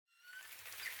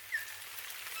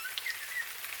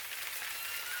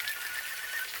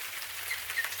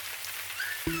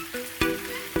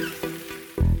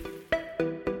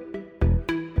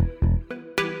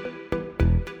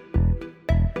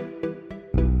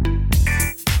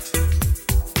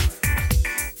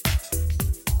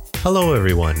Hello,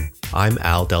 everyone. I'm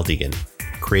Al Deldegan,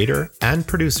 creator and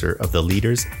producer of the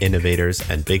Leaders, Innovators,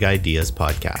 and Big Ideas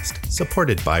podcast,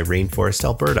 supported by Rainforest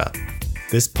Alberta.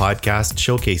 This podcast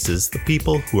showcases the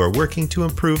people who are working to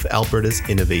improve Alberta's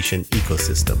innovation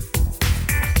ecosystem.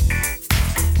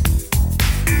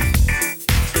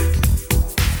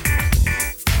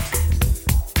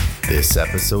 This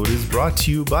episode is brought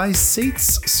to you by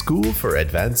SAIT's School for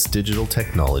Advanced Digital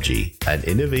Technology, an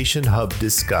innovation hub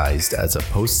disguised as a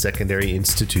post-secondary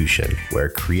institution where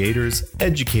creators,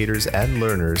 educators, and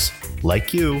learners,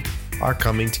 like you, are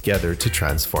coming together to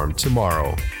transform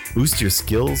tomorrow. Boost your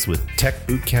skills with tech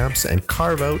boot camps and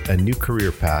carve out a new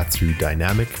career path through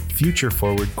dynamic,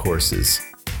 future-forward courses.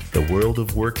 The world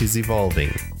of work is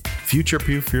evolving.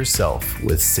 Future-proof yourself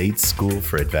with SAIT's School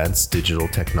for Advanced Digital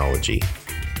Technology.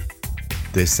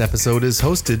 This episode is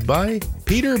hosted by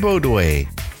Peter Beaudoin.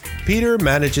 Peter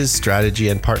manages strategy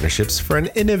and partnerships for an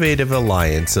innovative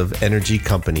alliance of energy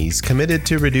companies committed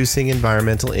to reducing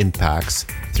environmental impacts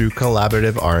through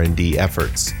collaborative R&D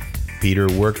efforts. Peter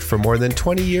worked for more than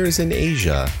 20 years in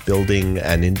Asia, building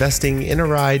and investing in a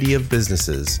variety of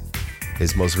businesses.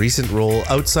 His most recent role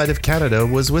outside of Canada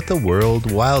was with the World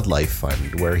Wildlife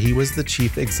Fund, where he was the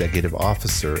Chief Executive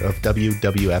Officer of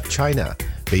WWF China,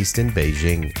 based in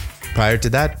Beijing. Prior to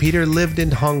that, Peter lived in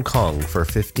Hong Kong for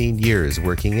 15 years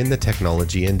working in the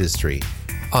technology industry.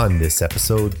 On this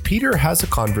episode, Peter has a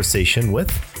conversation with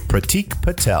Pratik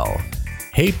Patel.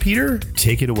 Hey Peter,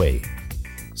 take it away.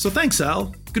 So thanks,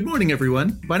 Al. Good morning,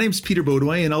 everyone. My name's Peter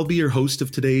Beaudoin, and I'll be your host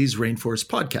of today's Rainforest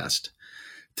podcast.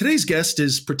 Today's guest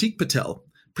is Pratik Patel.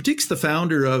 Pratik's the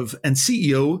founder of and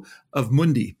CEO of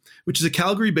Mundi, which is a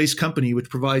Calgary-based company which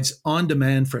provides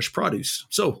on-demand fresh produce.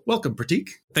 So welcome, Pratik.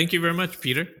 Thank you very much,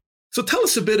 Peter. So tell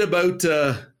us a bit about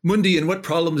Mundi and what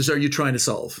problems are you trying to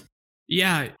solve?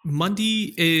 Yeah,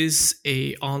 Mundi is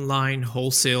a online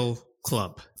wholesale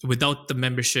club. Without the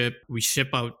membership, we ship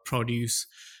out produce.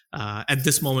 At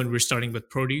this moment, we're starting with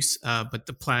produce, but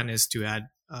the plan is to add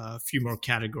a few more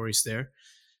categories there.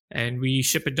 And we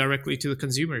ship it directly to the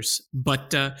consumers. But,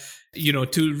 to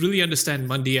really understand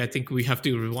Mundi, I think we have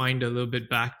to rewind a little bit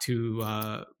back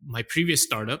to my previous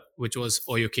startup, which was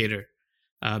Oyocator.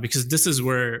 Because this is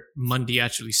where Mundi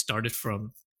actually started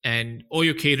from. And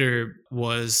Oyocator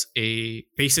was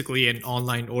basically an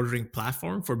online ordering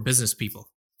platform for business people.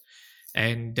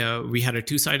 And we had a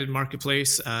two-sided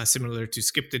marketplace, similar to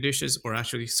Skip the Dishes, or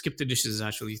actually Skip the Dishes is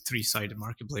actually a three-sided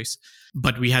marketplace.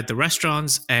 But we had the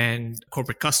restaurants and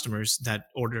corporate customers that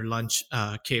order lunch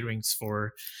caterings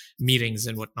for meetings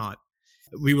and whatnot.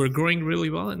 We were growing really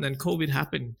well, and then COVID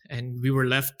happened, and we were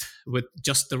left with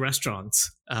just the restaurants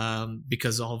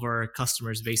because all of our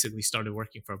customers basically started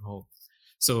working from home.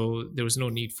 So there was no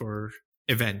need for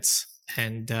events,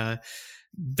 and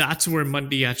that's where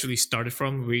Mundi actually started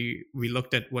from. We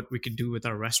looked at what we could do with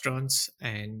our restaurants,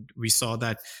 and we saw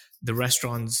that the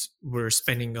restaurants were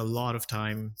spending a lot of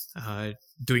time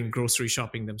doing grocery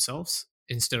shopping themselves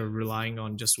instead of relying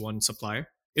on just one supplier.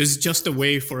 It was just a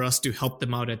way for us to help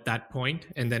them out at that point,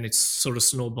 and then it's sort of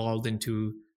snowballed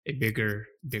into a bigger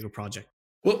project.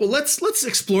 Well, let's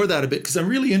explore that a bit, because I'm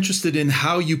really interested in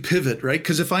how you pivot, right?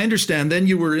 Because if I understand, then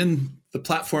you were in the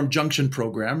Platform Junction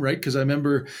program, right? Because I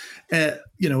remember, in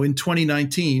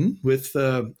 2019 with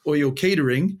Oyo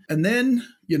Catering, and then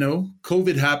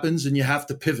COVID happens and you have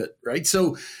to pivot, right?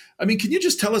 So, I mean, can you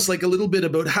just tell us like a little bit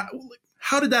about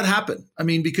how did that happen? I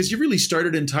mean, because you really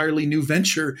started an entirely new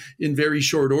venture in very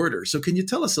short order. So can you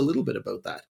tell us a little bit about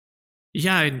that?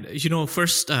 Yeah, and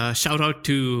first, shout out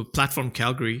to Platform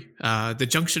Calgary. The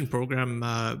Junction program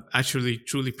actually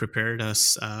truly prepared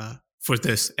us for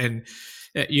this. And,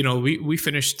 we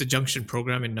finished the Junction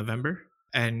program in November,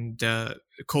 and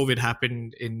COVID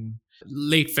happened in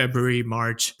late February,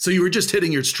 March. So you were just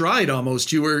hitting your stride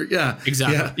almost. You were, yeah.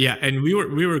 Exactly. Yeah. And we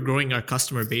were growing our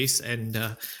customer base. And,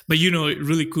 but,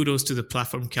 really kudos to the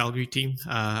Platform Calgary team.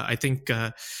 I think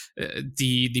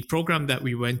the program that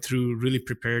we went through really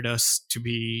prepared us to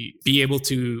be able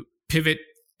to pivot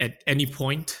at any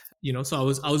point, so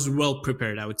I was well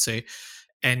prepared, I would say.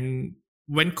 And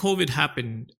when COVID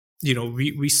happened,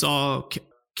 we saw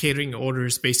catering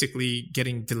orders basically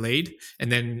getting delayed,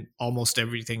 and then almost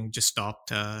everything just stopped.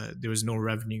 There was no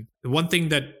revenue. The one thing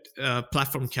that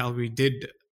Platform Calgary did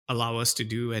allow us to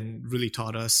do and really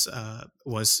taught us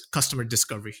was customer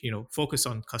discovery. Focus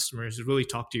on customers, really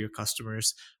talk to your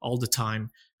customers all the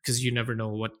time, because you never know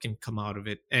what can come out of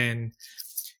it. And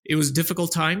it was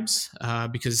difficult times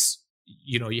because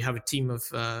you have a team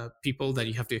of people that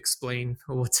you have to explain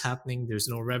what's happening. There's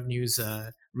no revenues,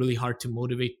 really hard to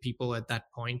motivate people at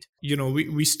that point.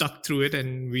 We stuck through it,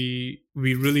 and we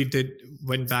really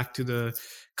went back to the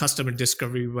customer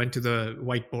discovery. We went to the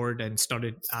whiteboard and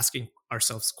started asking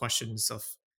ourselves questions of,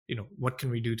 what can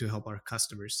we do to help our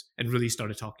customers, and really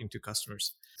started talking to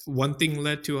customers. One thing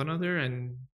led to another,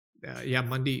 and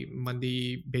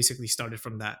Monday basically started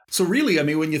from that. So really, I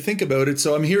mean, when you think about it,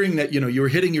 so I'm hearing that, you were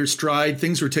hitting your stride,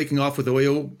 things were taking off with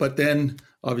Oyo, but then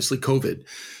obviously COVID.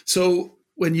 So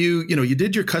when you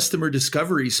did your customer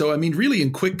discovery, so I mean, really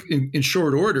in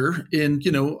short order,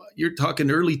 you're talking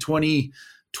early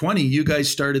 2020, you guys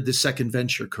started the second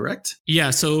venture, correct? Yeah.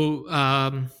 So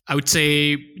I would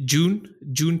say June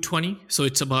 20. So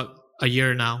it's about a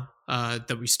year now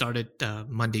that we started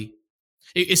Monday.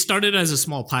 It started as a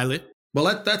small pilot.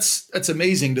 Well, that's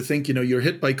amazing to think, you're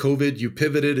hit by COVID, you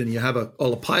pivoted, and you have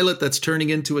a pilot that's turning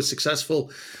into a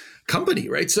successful company,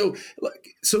 right? So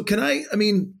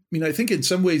I think in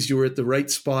some ways you were at the right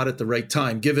spot at the right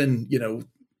time, given,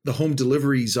 the home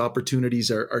deliveries opportunities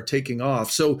are taking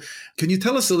off. So can you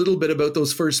tell us a little bit about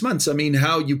those first months? I mean,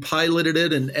 how you piloted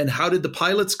it and how did the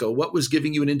pilots go? What was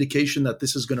giving you an indication that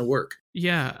this is going to work?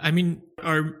 Yeah, I mean,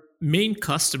 our main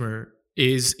customer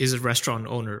is a restaurant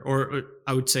owner, or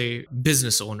I would say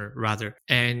business owner rather.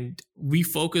 And we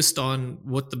focused on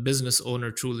what the business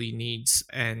owner truly needs.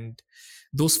 And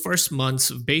those first months,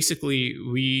 basically,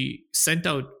 we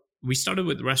started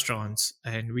with restaurants,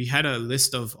 and we had a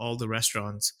list of all the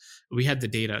restaurants. We had the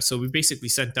data. So we basically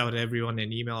sent out everyone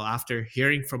an email after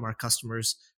hearing from our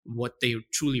customers what they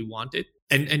truly wanted.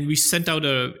 And we sent out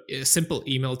a simple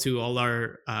email to all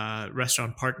our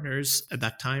restaurant partners at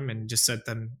that time and just said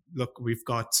them, look, we've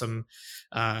got some,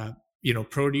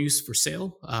 produce for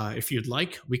sale. If you'd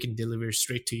like, we can deliver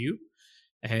straight to you.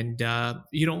 And, a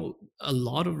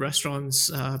lot of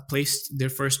restaurants placed their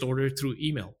first order through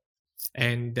email.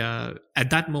 And at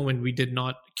that moment, we did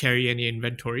not carry any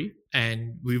inventory,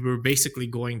 and we were basically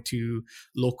going to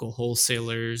local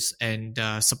wholesalers and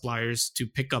suppliers to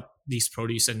pick up these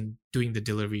produce and doing the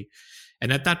delivery.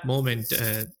 And at that moment,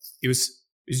 it was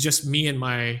just me and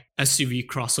my SUV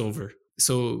crossover.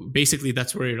 So basically,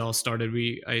 that's where it all started.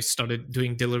 I started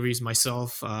doing deliveries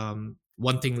myself.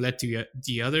 One thing led to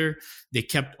the other. They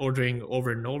kept ordering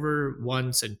over and over,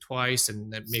 once and twice,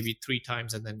 and then maybe 3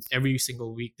 times. And then every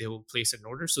single week they will place an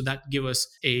order. So that gave us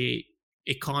a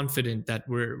confidence that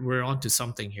we're onto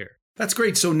something here. That's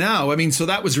great. So now, I mean, so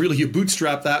that was really, you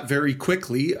bootstrapped that very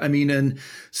quickly. I mean, and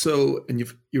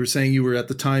you were saying you were at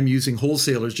the time using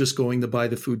wholesalers just going to buy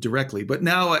the food directly. But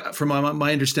now, from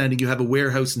my understanding, you have a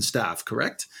warehouse and staff,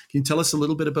 correct? Can you tell us a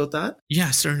little bit about that?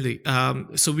 Yeah, certainly.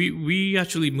 So we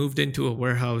actually moved into a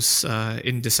warehouse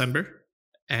in December,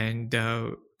 and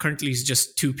currently it's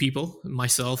just 2 people,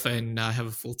 myself, and I have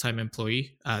a full-time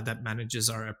employee that manages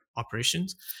our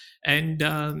operations. And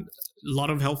a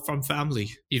lot of help from family.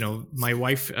 My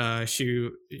wife, she,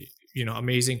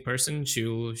 amazing person.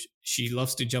 She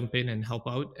loves to jump in and help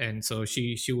out, and so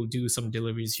she will do some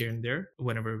deliveries here and there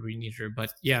whenever we need her.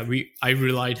 But yeah, I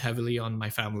relied heavily on my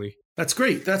family. That's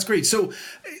great. That's great. So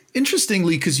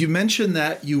interestingly, because you mentioned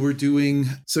that you were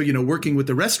working with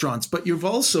the restaurants, but you've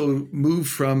also moved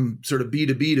from sort of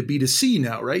B2B to B2C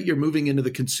now, right? You're moving into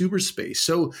the consumer space.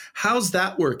 So how's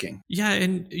that working? Yeah.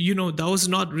 And, that was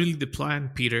not really the plan,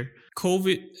 Peter.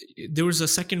 COVID, there was a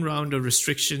second round of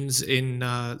restrictions in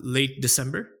late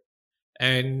December.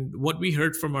 And what we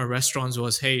heard from our restaurants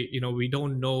was, hey, we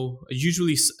don't know.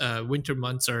 Usually winter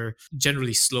months are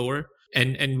generally slower.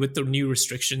 And with the new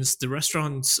restrictions, the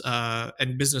restaurants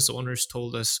and business owners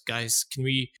told us, guys, can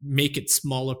we make it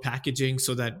smaller packaging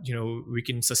so that, we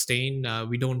can sustain?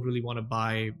 We don't really want to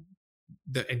buy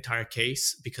the entire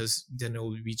case because then it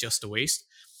will be just a waste.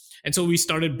 And so we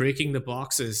started breaking the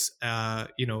boxes,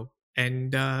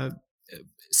 and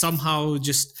somehow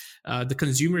just the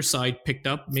consumer side picked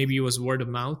up. Maybe it was word of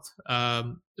mouth,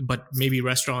 but maybe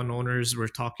restaurant owners were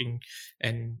talking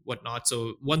and whatnot.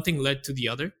 So one thing led to the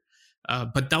other.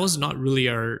 But that was not really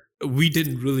we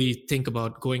didn't really think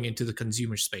about going into the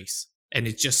consumer space. And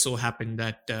it just so happened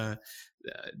that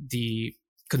the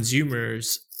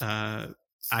consumers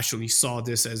actually saw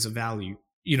this as a value.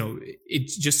 It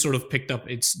just sort of picked up.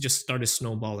 It's just started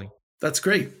snowballing. That's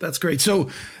great. That's great. So,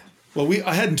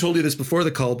 I hadn't told you this before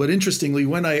the call, but interestingly,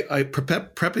 when I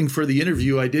prepping for the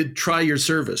interview, I did try your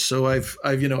service. So I've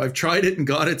tried it and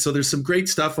got it. So there's some great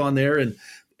stuff on there, and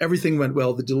everything went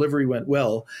well. The delivery went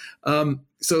well.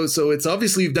 So it's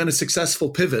obviously you've done a successful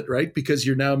pivot, right? Because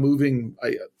you're now moving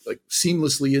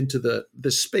seamlessly into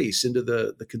the space, into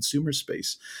the consumer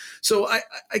space. So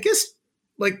I guess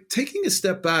like taking a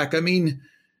step back, I mean,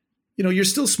 you're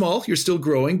still small, you're still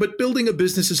growing, but building a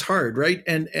business is hard, right?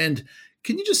 And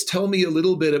can you just tell me a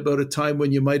little bit about a time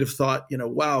when you might have thought,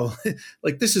 wow,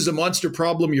 like this is a monster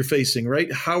problem you're facing,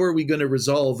 right? How are we going to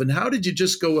resolve? And how did you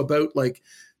just go about, like,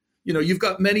 you've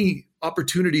got many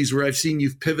opportunities where I've seen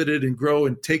you've pivoted and grow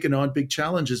and taken on big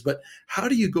challenges, but how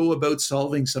do you go about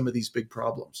solving some of these big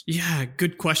problems? Yeah,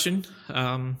 good question.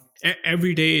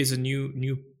 Every day is a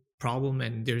new problem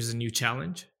and there's a new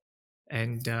challenge.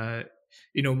 And,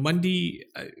 Mundi,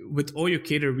 with Oyo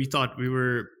Cater, we thought we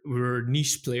were a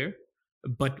niche player.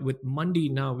 But with Mundi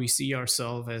now, we see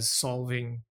ourselves as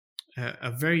solving a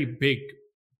very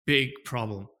big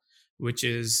problem, which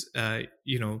is,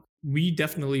 we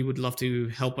definitely would love to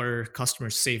help our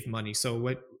customers save money.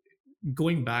 So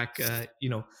going back,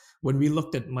 when we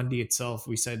looked at Mundi itself,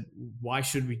 we said, why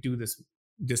should we do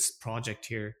this project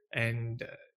here? And,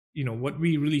 what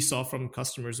we really saw from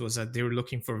customers was that they were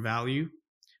looking for value.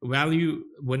 Value,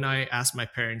 when I ask my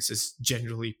parents, is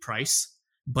generally price.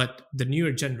 But the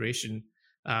newer generation,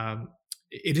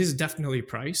 it is definitely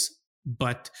price,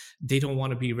 but they don't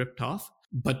want to be ripped off.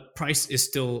 But price is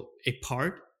still a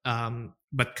part.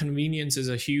 But convenience is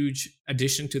a huge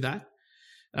addition to that,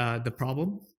 the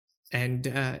problem, and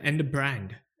the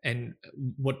brand. And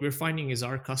what we're finding is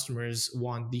our customers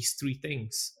want these three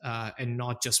things, and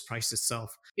not just price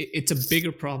itself. It's a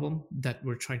bigger problem that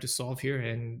we're trying to solve here.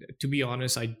 And to be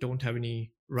honest, I don't have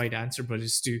any right answer, but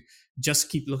it's to just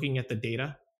keep looking at the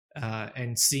data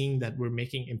and seeing that we're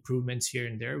making improvements here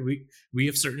and there. We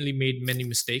have certainly made many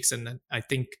mistakes, and I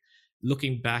think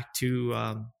looking back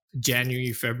to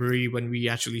January, February, when we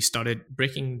actually started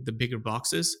breaking the bigger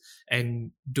boxes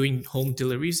and doing home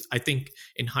deliveries, I think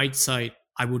in hindsight,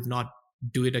 I would not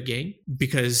do it again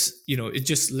because, it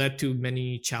just led to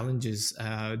many challenges.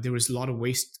 There was a lot of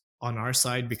waste on our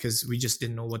side because we just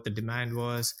didn't know what the demand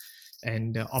was,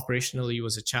 and operationally it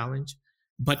was a challenge.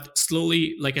 But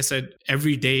slowly, like I said,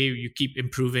 every day you keep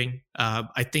improving.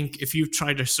 I think if you've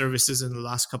tried our services in the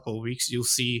last couple of weeks, you'll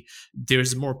see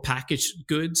there's more packaged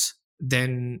goods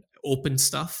than open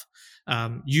stuff.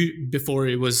 Before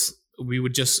it was, we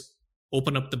would just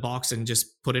open up the box and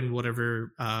just put in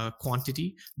whatever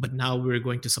quantity. But now we're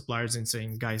going to suppliers and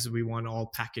saying, guys, we want all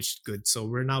packaged goods. So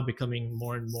we're now becoming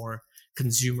more and more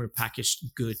consumer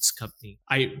packaged goods company.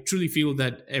 I truly feel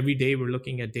that every day we're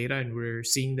looking at data and we're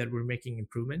seeing that we're making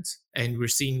improvements and we're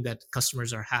seeing that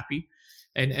customers are happy.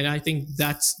 And I think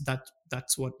that's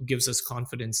what gives us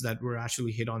confidence that we're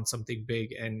actually hit on something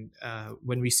big. And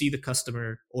when we see the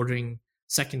customer ordering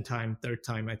second time, third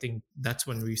time, I think that's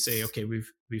when we say, okay, we've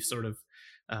sort of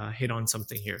hit on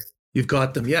something here. You've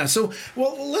got them. Yeah. So, I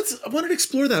wanted to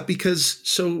explore that because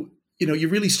you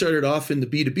really started off in the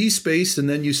B2B space, and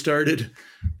then you started,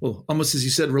 almost as you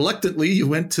said, reluctantly, you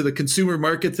went to the consumer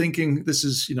market thinking this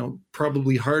is,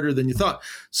 probably harder than you thought.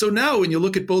 So now when you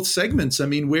look at both segments, I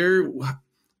mean, where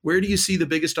do you see the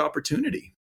biggest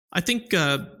opportunity? I think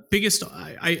biggest,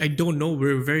 I don't know,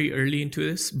 we're very early into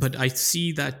this, but I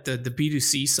see that the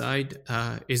B2C side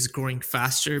is growing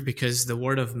faster because the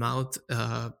word of mouth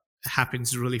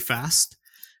happens really fast.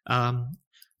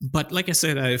 But like I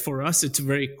said, for us, it's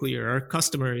very clear. Our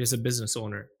customer is a business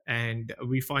owner. And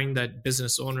we find that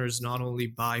business owners not only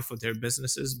buy for their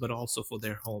businesses, but also for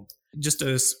their home. Just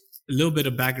a little bit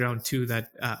of background too,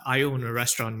 that I own a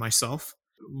restaurant myself.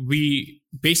 We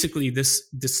basically, this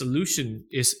solution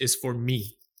is for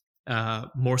me,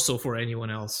 more so for anyone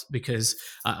else, because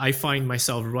I find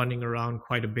myself running around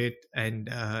quite a bit. And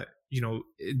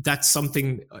that's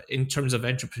something in terms of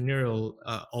entrepreneurial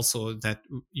also that,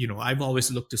 I've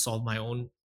always looked to solve my own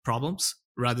problems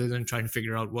rather than trying to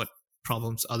figure out what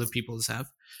problems other people have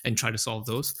and try to solve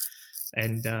those.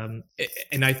 And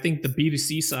I think the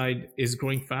B2C side is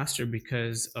growing faster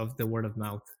because of the word of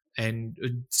mouth. And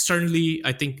certainly,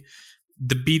 I think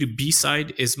the B2B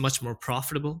side is much more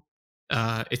profitable.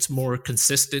 It's more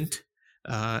consistent.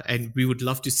 And we would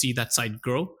love to see that side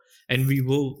grow. And we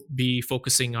will be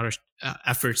focusing our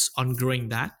efforts on growing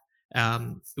that.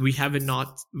 We have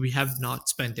not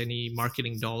spent any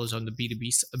marketing dollars on the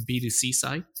B2C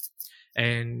side.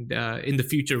 And in the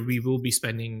future, we will be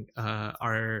spending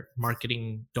our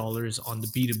marketing dollars on the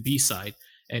B2B side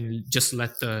and just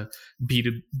let the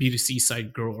B2C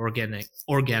side grow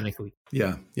organically.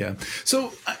 Yeah.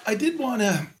 So I did want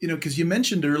to, because you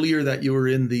mentioned earlier that you were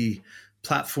in the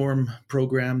platform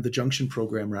program, the Junction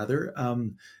program rather,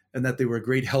 and that they were a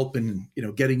great help in,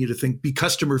 getting you to think, be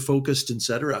customer focused, et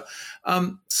cetera.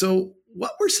 So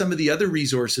what were some of the other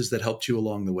resources that helped you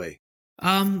along the way?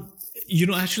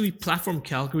 Actually, Platform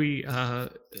Calgary,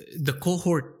 the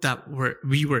cohort that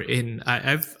we were in,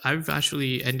 I've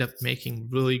actually ended up making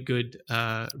really good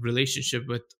relationship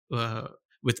with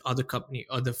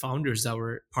other founders that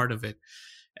were part of it,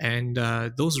 and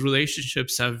those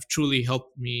relationships have truly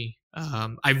helped me.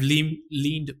 I've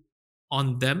leaned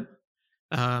on them,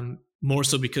 more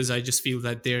so because I just feel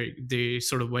that they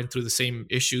sort of went through the same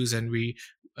issues, and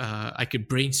I could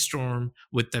brainstorm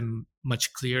with them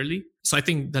much clearly. So I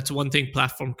think that's one thing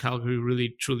Platform Calgary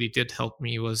really truly did help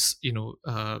me was,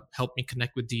 help me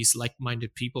connect with these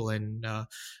like-minded people. And I've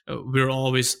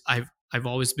always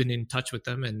been in touch with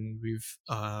them, and we've,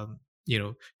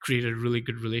 created a really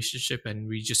good relationship, and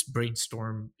we just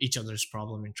brainstorm each other's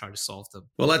problem and try to solve them.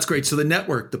 Well, that's great. So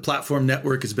the platform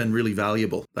network has been really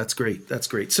valuable. That's great. That's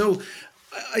great. So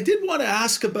I did want to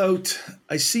ask about,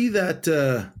 I see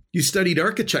that you studied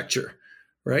architecture,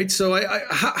 right? So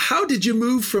how did you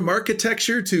move from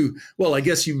architecture to, well, I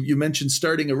guess you mentioned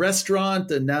starting a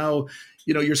restaurant, and now,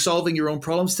 you're solving your own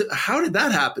problems. How did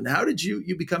that happen? How did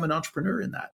you become an entrepreneur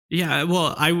in that? Yeah,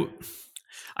 well,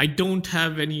 I don't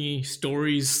have any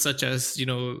stories such as,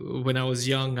 when I was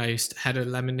young, I had a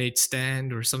lemonade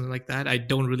stand or something like that. I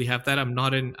don't really have that. I'm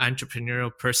not an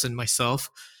entrepreneurial person myself.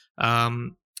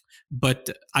 But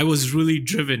I was really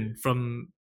driven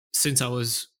since I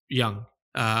was young.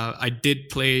 I did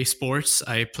play sports.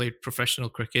 I played professional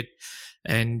cricket,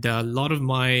 and a lot of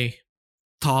my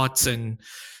thoughts and,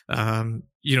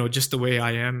 just the way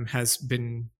I am has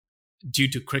been due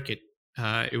to cricket.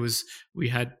 We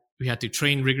had to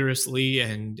train rigorously,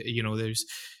 and,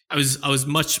 I was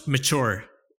much mature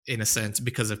in a sense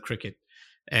because of cricket.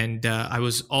 And I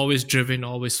was always driven,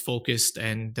 always focused.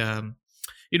 And,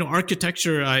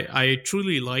 architecture, I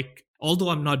truly like, although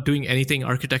I'm not doing anything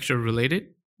architecture related,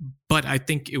 but I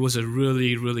think it was a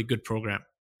really, really good program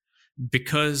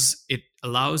because it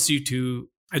allows you to,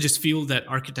 I just feel that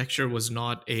architecture was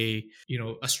not a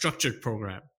structured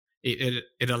program.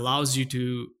 It allows you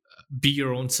to be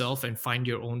your own self and find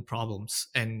your own problems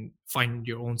and find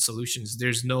your own solutions.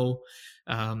 There's no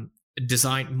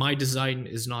design. My design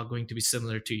is not going to be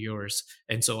similar to yours.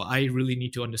 And so I really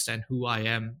need to understand who I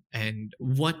am and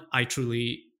what I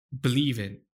truly believe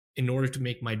in order to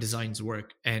make my designs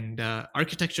work. And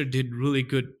architecture did really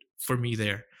good for me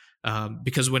there,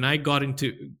 because when I got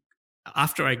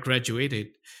after I graduated,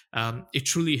 it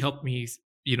truly helped me,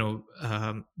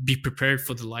 be prepared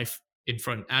for the life in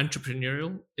front.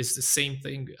 Entrepreneurial is the same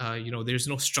thing. There's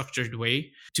no structured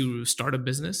way to start a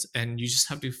business, and you just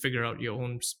have to figure out your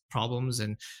own problems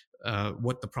and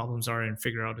what the problems are and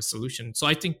figure out a solution. So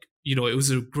I think, it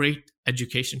was a great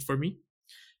education for me.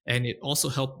 And it also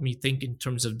helped me think in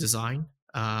terms of design.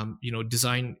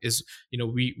 Design is,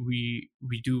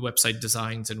 we do website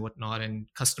designs and whatnot and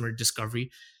customer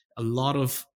discovery. A lot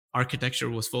of architecture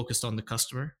was focused on the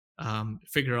customer.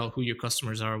 Figure out who your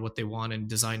customers are, what they want, and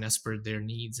design as per their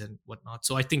needs and whatnot.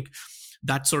 So I think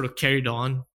that sort of carried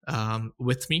on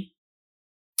with me.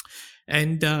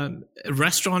 And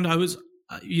restaurant,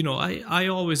 I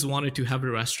always wanted to have a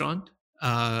restaurant.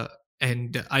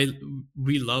 And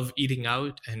we love eating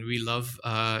out, and we love,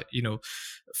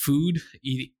 food,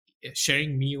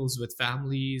 sharing meals with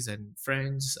families and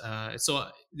friends. So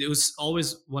it was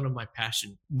always one of my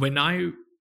passion. When I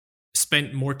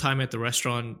spent more time at the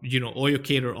restaurant, Oyo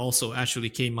Cater also actually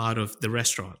came out of the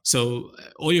restaurant. So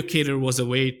Oyo Cater was a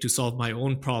way to solve my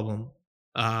own problem,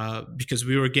 because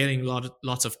we were getting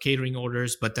lots of catering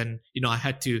orders, but then, I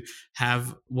had to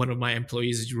have one of my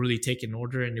employees really take an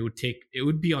order, and it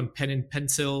would be on pen and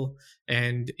pencil.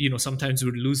 And, sometimes we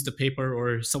would lose the paper,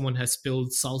 or someone has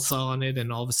spilled salsa on it,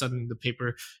 and all of a sudden the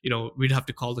paper, we'd have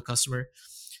to call the customer.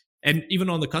 And even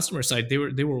on the customer side, they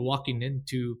were walking in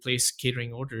to place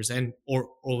catering orders or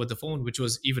over the phone, which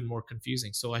was even more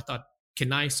confusing. So I thought,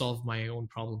 can I solve my own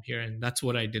problem here? And that's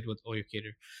what I did with Oyo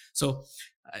Cater. So,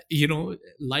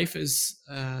 life is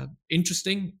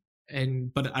interesting,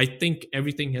 but I think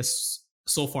everything has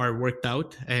so far worked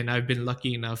out, and I've been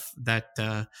lucky enough that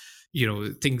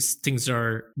things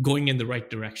are going in the right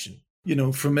direction.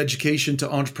 From education to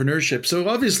entrepreneurship. So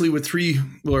obviously with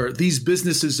these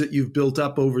businesses that you've built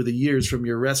up over the years, from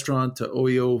your restaurant to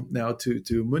Oyo, now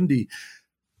to Mundi,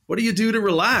 what do you do to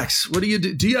relax? What do you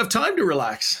do? Do you have time to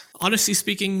relax? Honestly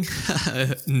speaking,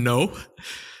 no.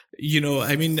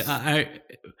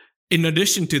 In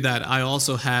addition to that, I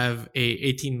also have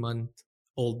a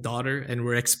 18-month-old daughter, and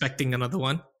we're expecting another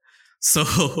one.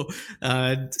 So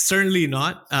certainly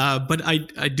not. But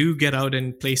I do get out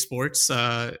and play sports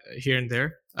here and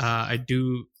there. I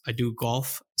do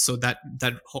golf. So that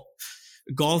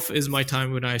golf is my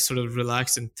time when I sort of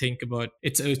relax and think about.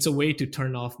 It's a way to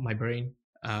turn off my brain.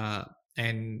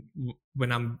 and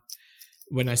when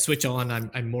I switch on,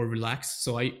 I'm more relaxed.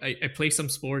 So I play some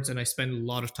sports and I spend a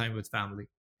lot of time with family,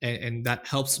 and that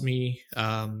helps me,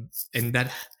 and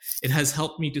that it has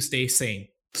helped me to stay sane.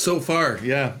 So far,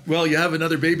 yeah. Well, you have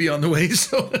another baby on the way,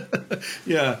 so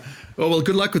yeah. Oh, well,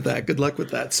 good luck with that. Good luck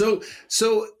with that. So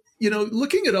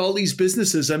looking at all these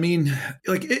businesses, I mean,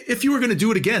 like if you were going to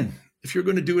do it again,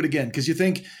 because you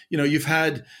think,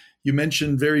 you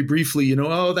mentioned very briefly,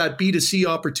 that B2C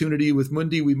opportunity with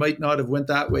Mundi, we might not have went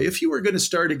that way. If you were going to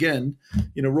start again,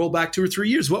 roll back 2 or 3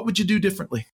 years, what would you do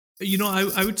differently?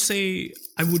 I would say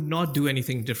I would not do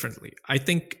anything differently. I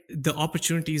think the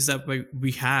opportunities that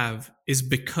we have is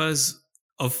because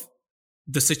of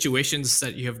the situations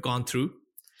that you have gone through.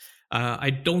 I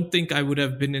don't think I would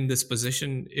have been in this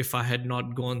position if I had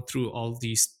not gone through all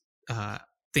these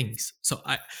things. So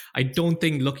I don't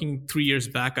think looking 3 years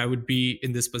back, I would be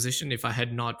in this position if I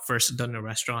had not first done a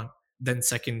restaurant, then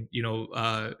second,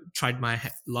 tried my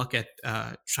luck at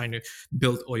trying to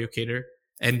build Oyo Cater.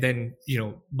 And then,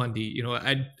 Mundi,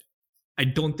 I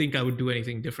don't think I would do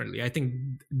anything differently. I think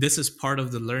this is part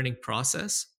of the learning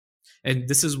process. And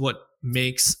this is what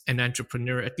makes an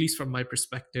entrepreneur, at least from my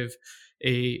perspective,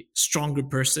 a stronger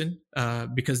person,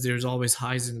 because there's always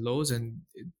highs and lows. And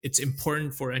it's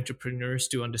important for entrepreneurs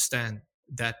to understand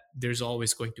that there's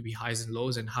always going to be highs and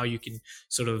lows, and how you can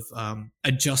sort of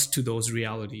adjust to those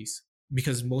realities,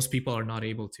 because most people are not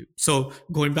able to. So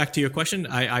going back to your question,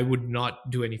 I would not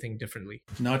do anything differently.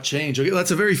 Not change. Okay,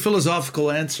 that's a very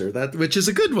philosophical answer, which is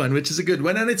a good one.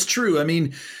 And it's true. I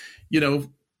mean,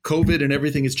 COVID and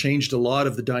everything has changed a lot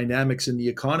of the dynamics in the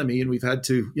economy, and we've had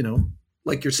to,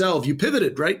 like yourself, you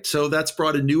pivoted, right? So that's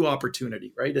brought a new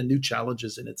opportunity, right? And new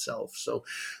challenges in itself. So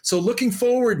looking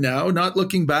forward now, not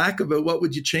looking back about what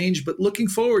would you change, but looking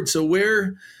forward. So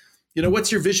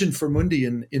what's your vision for Mundi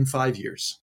in 5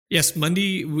 years? Yes,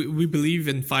 Mundi, we believe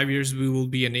in 5 years we will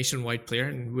be a nationwide player,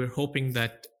 and we're hoping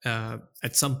that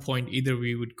at some point either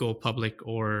we would go public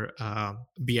or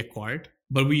be acquired.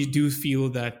 But we do feel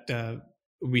that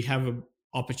we have an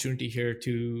opportunity here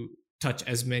to touch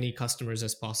as many customers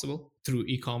as possible. Through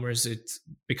e-commerce, it's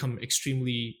become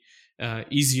extremely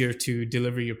easier to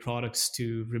deliver your products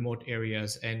to remote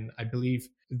areas. And I believe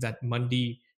that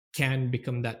Mundi can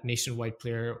become that nationwide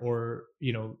player, or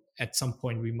at some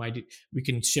point we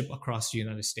can ship across the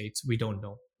United States. We don't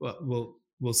know. Well,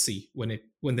 we'll see when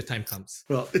the time comes.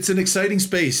 Well, it's an exciting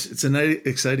space. It's an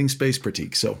exciting space,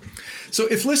 Pratik. So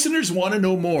if listeners want to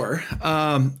know more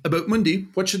about Mundi,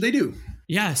 what should they do?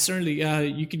 Yeah, certainly.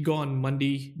 You could go on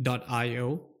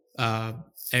mundi.io,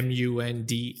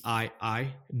 MUNDII.io,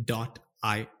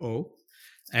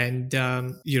 and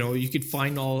you could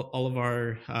find all of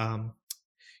our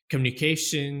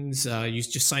communications. You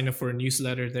just sign up for a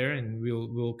newsletter there, and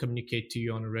we'll communicate to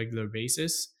you on a regular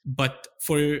basis. But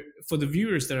for the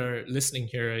viewers that are listening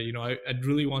here, I'd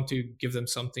really want to give them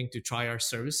something to try our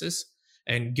services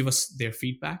and give us their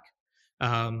feedback.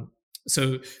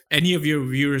 So any of your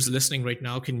viewers listening right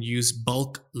now can use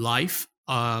Bulk Life,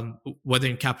 whether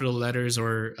in capital letters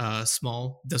or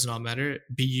small, does not matter.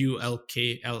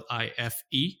 BULKLIFE.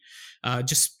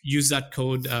 Just use that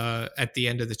code at the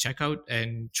end of the checkout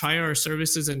and try our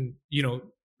services, and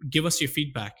give us your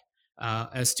feedback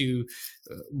as to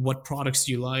what products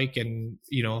you like, and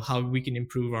how we can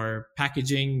improve our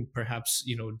packaging, perhaps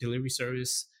delivery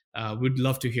service. We'd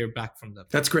love to hear back from them.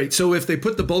 That's great. So if they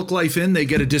put the Bulk Life in, they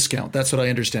get a discount. That's what I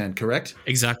understand, correct?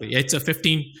 Exactly. It's a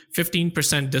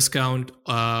 15% discount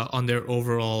on their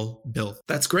overall bill.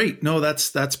 That's great. No,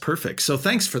 that's perfect. So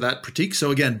thanks for that, Pratik.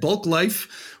 So again, Bulk Life,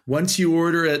 once you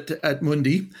order at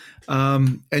Mundi,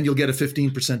 and you'll get a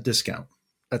 15% discount.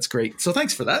 That's great. So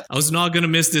thanks for that. I was not going to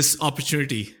miss this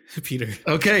opportunity, Peter.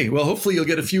 Okay. Well, hopefully you'll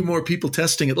get a few more people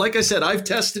testing it. Like I said, I've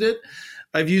tested it.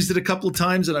 I've used it a couple of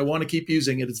times, and I want to keep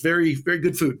using it. It's very, very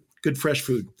good food, good fresh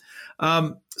food.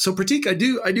 So Pratik, I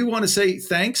do want to say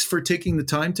thanks for taking the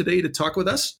time today to talk with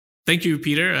us. Thank you,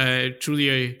 Peter. I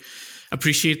truly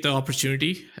appreciate the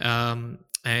opportunity. Thank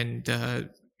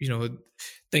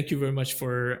you very much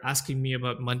for asking me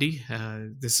about Mundi.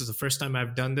 This is the first time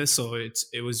I've done this, so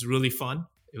it was really fun.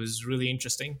 It was really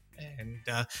interesting, and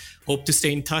hope to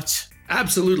stay in touch.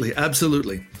 Absolutely.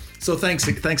 So thanks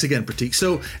again, Pratik.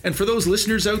 So, and for those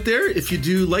listeners out there, if you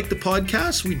do like the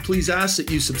podcast, we'd please ask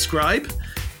that you subscribe,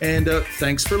 and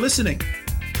thanks for listening.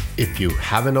 If you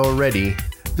haven't already,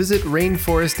 visit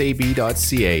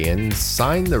rainforestab.ca and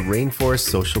sign the Rainforest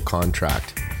Social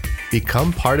Contract.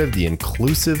 Become part of the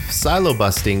inclusive,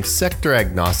 silo-busting,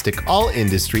 sector-agnostic,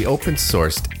 all-industry,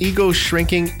 open-sourced,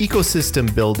 ego-shrinking,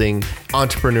 ecosystem-building,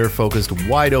 entrepreneur-focused,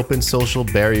 wide-open social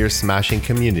barrier-smashing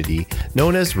community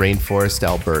known as Rainforest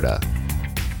Alberta.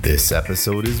 This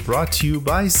episode is brought to you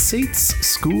by SAIT's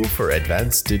School for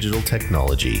Advanced Digital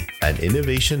Technology, an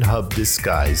innovation hub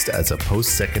disguised as a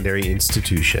post-secondary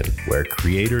institution where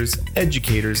creators,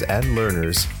 educators, and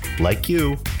learners, like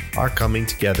you, are coming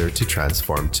together to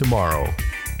transform tomorrow.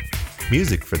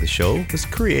 Music for the show was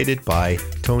created by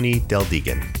Tony Del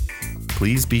Deegan.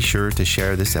 Please be sure to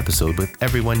share this episode with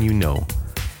everyone you know.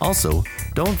 Also,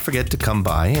 don't forget to come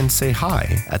by and say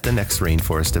hi at the next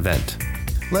Rainforest event.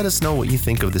 Let us know what you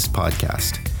think of this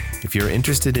podcast. If you're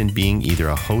interested in being either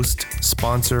a host,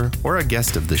 sponsor, or a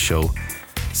guest of the show,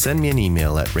 send me an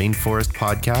email at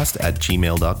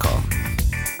rainforestpodcast@gmail.com.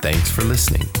 Thanks for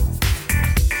listening.